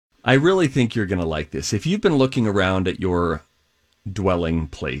I really think you're going to like this. If you've been looking around at your dwelling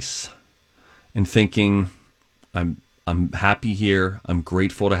place and thinking, I'm happy here, I'm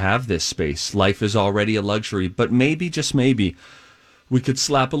grateful to have this space, life is already a luxury, but maybe, just maybe, we could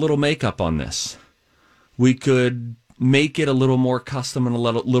slap a little makeup on this. We could make it a little more custom and a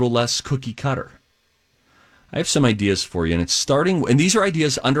little less cookie cutter. I have some ideas for you, and it's starting, and these are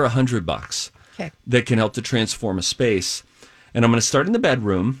ideas under $100 that can help to transform a space. And I'm going to start in the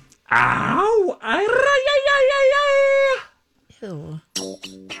bedroom. Ow! Ew.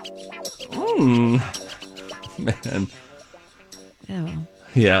 Man. Ew.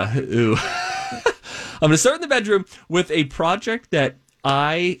 Yeah. Ooh. I'm going to start in the bedroom with a project that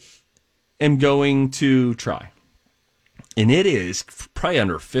I am going to try. And it is probably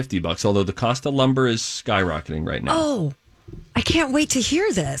under $50, although the cost of lumber is skyrocketing right now. Oh, I can't wait to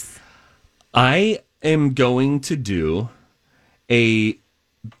hear this. I am going to do a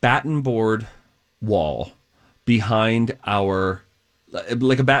batten board wall behind our,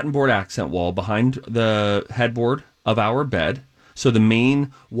 like a batten board accent wall behind the headboard of our bed. So the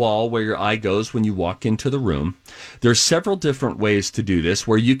main wall where your eye goes when you walk into the room. There's several different ways to do this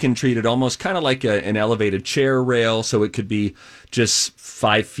where you can treat it almost kind of like an elevated chair rail. So it could be just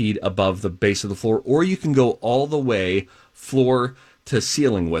 5 feet above the base of the floor, or you can go all the way floor to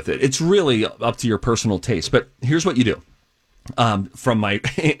ceiling with it. It's really up to your personal taste. But here's what you do. From my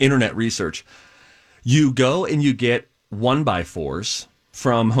internet research, you go and you get 1x4s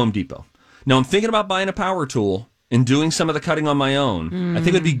from Home Depot. Now I'm thinking about buying a power tool and doing some of the cutting on my own. I think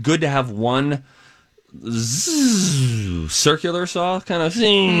it would be good to have one circular saw, kind of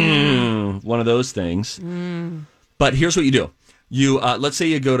one of those things. But here's what you do. You let's say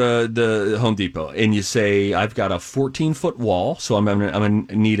you go to the Home Depot and you say, I've got a 14-foot wall, so I'm going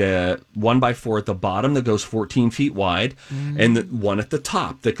to need a 1x4 at the bottom that goes 14 feet wide, and the one at the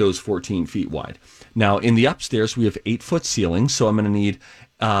top that goes 14 feet wide. Now, in the upstairs, we have 8-foot ceilings, so I'm going to need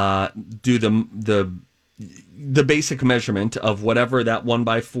do the basic measurement of whatever that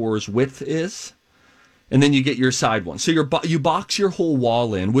 1x4's width is. And then you get your side one. So you box your whole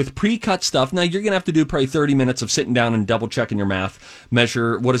wall in with pre-cut stuff. Now, you're going to have to do probably 30 minutes of sitting down and double-checking your math.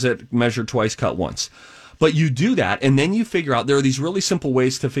 Measure twice, cut once. But you do that, and then you figure out, there are these really simple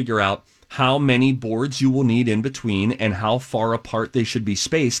ways to figure out how many boards you will need in between and how far apart they should be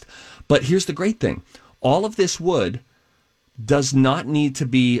spaced. But here's the great thing. All of this wood does not need to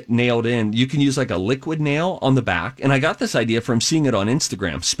be nailed in. You can use like a liquid nail on the back. And I got this idea from seeing it on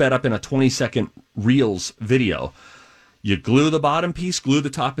Instagram, sped up in a 20-second Reels video. You glue the bottom piece, glue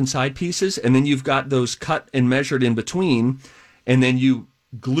the top and side pieces, and then you've got those cut and measured in between, and then you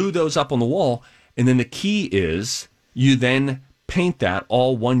glue those up on the wall. And then the key is you then paint that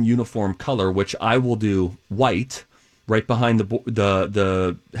all one uniform color, which I will do white right behind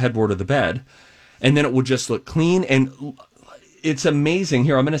the headboard of the bed. And then it will just look clean. And it's amazing.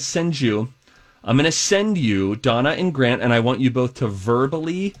 Here, I'm going to send you, Donna and Grant, and I want you both to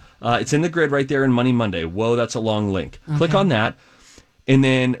verbally, it's in the grid right there in Money Monday. Whoa, that's a long link. Okay. Click on that. And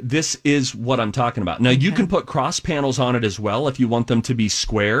then this is what I'm talking about. Now, you can put cross panels on it as well if you want them to be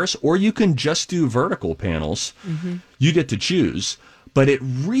squares, or you can just do vertical panels. You get to choose. But it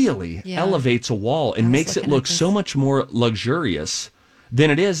really elevates a wall and makes it look so much more luxurious than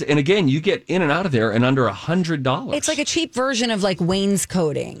it is. And again, you get in and out of there in under $100. It's like a cheap version of like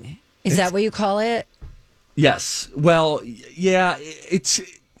wainscoting. Is that what you call it? Yes. Well, yeah, it's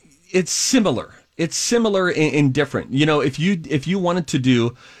similar. It's similar in different. You know, if you wanted to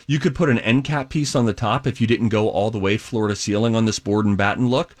do, you could put an end cap piece on the top if you didn't go all the way floor to ceiling on this board and batten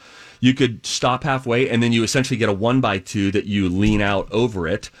look. You could stop halfway, and then you essentially get a 1x2 that you lean out over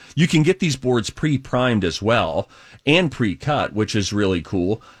it. You can get these boards pre-primed as well and pre-cut, which is really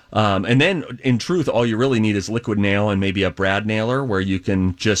cool. And then, in truth, all you really need is liquid nail and maybe a brad nailer where you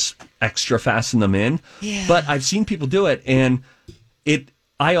can just extra fasten them in. Yeah. But I've seen people do it, and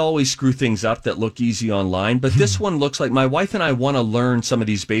I always screw things up that look easy online, but this one looks like my wife and I want to learn some of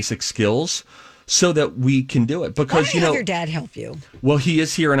these basic skills so that we can do it. Because, Why don't you have your dad help you? Well, he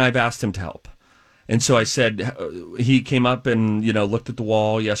is here, and I've asked him to help. And so I said, he came up and, looked at the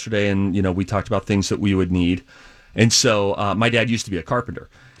wall yesterday, and, we talked about things that we would need. And so my dad used to be a carpenter.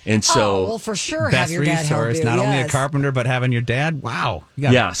 And so, well, for sure, best have your dad help resource, you. not only a carpenter, but having your dad. Wow. You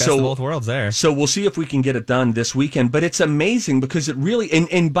got best of both worlds there. So we'll see if we can get it done this weekend. But it's amazing because it really,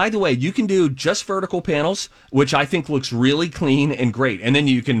 and by the way, you can do just vertical panels, which I think looks really clean and great. And then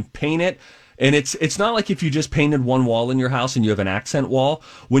you can paint it. And it's not like if you just painted one wall in your house and you have an accent wall.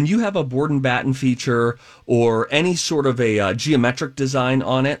 When you have a board and batten feature or any sort of a geometric design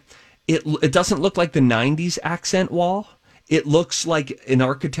on it, it doesn't look like the 90s accent wall. it looks like an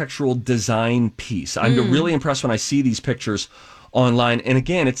architectural design piece. I'm really impressed when I see these pictures online. And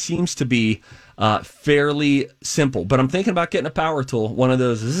again, it seems to be fairly simple. But I'm thinking about getting a power tool, one of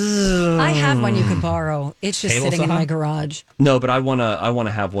those. I have one you could borrow. It's just Table sitting in saw? my garage. No, but I wanna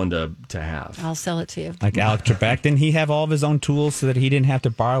have one to have. I'll sell it to you. Like Alex Trebek, didn't he have all of his own tools so that he didn't have to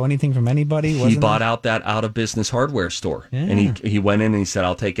borrow anything from anybody? He bought out that out of business hardware store, and he went in and he said,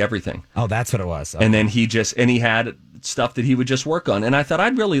 "I'll take everything." Oh, that's what it was. And then he had stuff that he would just work on. And I thought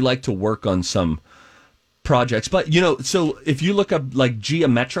I'd really like to work on some projects. But, so if you look up like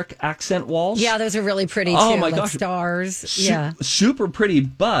geometric accent walls. Yeah, those are really pretty too. Oh my like gosh. stars. Yeah. Super pretty.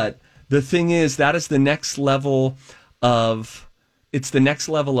 But the thing is, that is the next level of, it's the next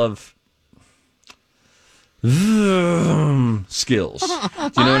level of skills. Do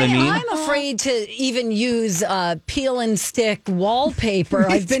you know what I mean? I'm afraid to even use peel and stick wallpaper.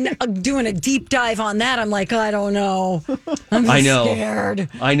 I've been doing a deep dive on that. I'm like, I don't know. I'm scared.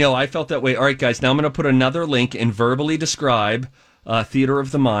 I know. I felt that way. All right, guys. Now I'm going to put another link and verbally describe Theater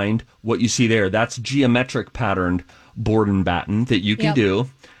of the Mind, what you see there. That's geometric patterned board and batten that you can do.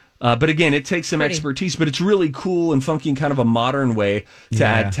 But again, it takes some expertise, but it's really cool and funky in kind of a modern way to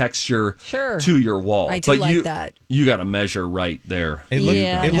add texture to your wall. I do like that. You got to measure right there. It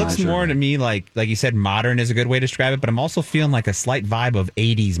looks more to me like you said, modern is a good way to describe it, but I'm also feeling like a slight vibe of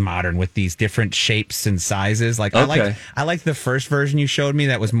 80s modern with these different shapes and sizes. Like I like the first version you showed me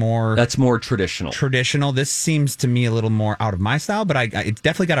that was more... That's more traditional. This seems to me a little more out of my style, but it's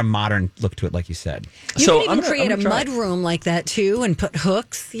definitely got a modern look to it, like you said. You can even create a mud room like that too and put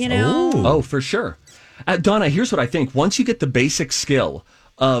hooks, Oh, for sure. Donna, here's what I think. Once you get the basic skill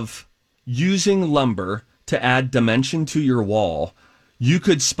of using lumber to add dimension to your wall, you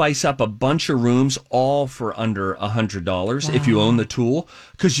could spice up a bunch of rooms all for under $100 if you own the tool.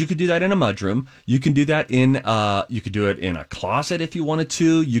 Because you could do that in a mudroom. You can do that you could do it in a closet if you wanted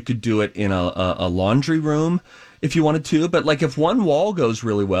to. You could do it in a laundry room if you wanted to. But like if one wall goes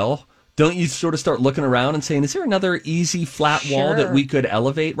really well, don't you sort of start looking around and saying, is there another easy flat wall that we could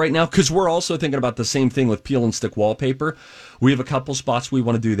elevate right now? Because we're also thinking about the same thing with peel and stick wallpaper. We have a couple spots we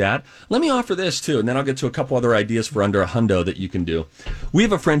want to do that. Let me offer this too, and then I'll get to a couple other ideas for under $100 that you can do. We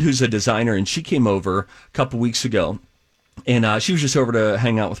have a friend who's a designer, and she came over a couple weeks ago, and she was just over to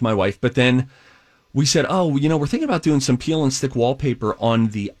hang out with my wife. But then we said, we're thinking about doing some peel and stick wallpaper on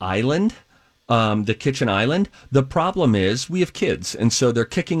the island. The kitchen island. The problem is we have kids, and so they're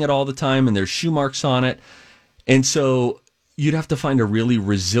kicking it all the time, and there's shoe marks on it. And so you'd have to find a really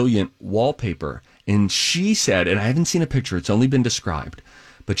resilient wallpaper. And she said, and I haven't seen a picture, it's only been described,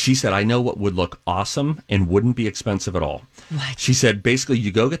 but she said, I know what would look awesome and wouldn't be expensive at all. What? She said, basically,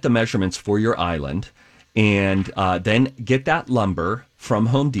 you go get the measurements for your island, and then get that lumber from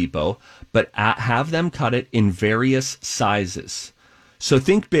Home Depot, but have them cut it in various sizes. So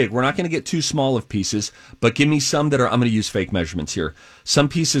think big. We're not going to get too small of pieces, but give me some that are, I'm going to use fake measurements here. Some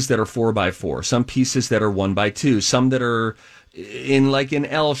pieces that are 4x4, some pieces that are 1x2, some that are in like an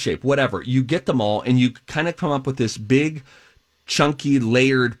L shape, whatever. You get them all and you kind of come up with this big, chunky,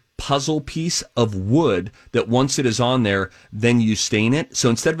 layered puzzle piece of wood that once it is on there, then you stain it.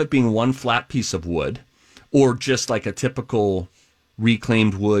 So instead of it being one flat piece of wood or just like a typical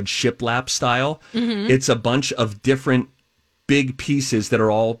reclaimed wood shiplap style, it's a bunch of different big pieces that are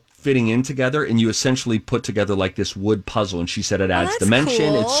all fitting in together, and you essentially put together like this wood puzzle. And she said it adds dimension.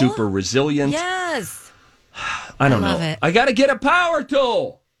 Cool. It's super resilient. Yes. I don't know. It. I got to get a power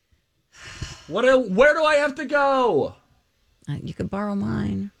tool. Where do I have to go? You could borrow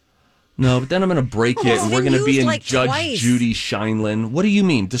mine. No, but then I'm going to break it, and we're going to be in like Judge twice. Judy Shineland. What do you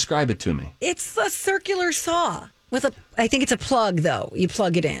mean? Describe it to me. It's a circular saw with I think it's a plug though. You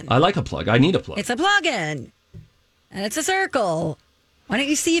plug it in. I like a plug. I need a plug. It's a plug-in. And it's a circle. Why don't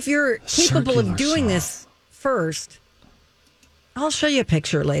you see if you're capable of doing this first? I'll show you a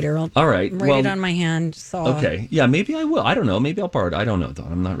picture later. All right. Write it on my hand. Saw. Okay. Yeah, maybe I will. I don't know. Maybe I'll borrow it. I don't know, Don.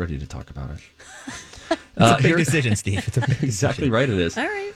 I'm not ready to talk about it. It's a big decision, Steve. It's a big Exactly decision. right it is. All right.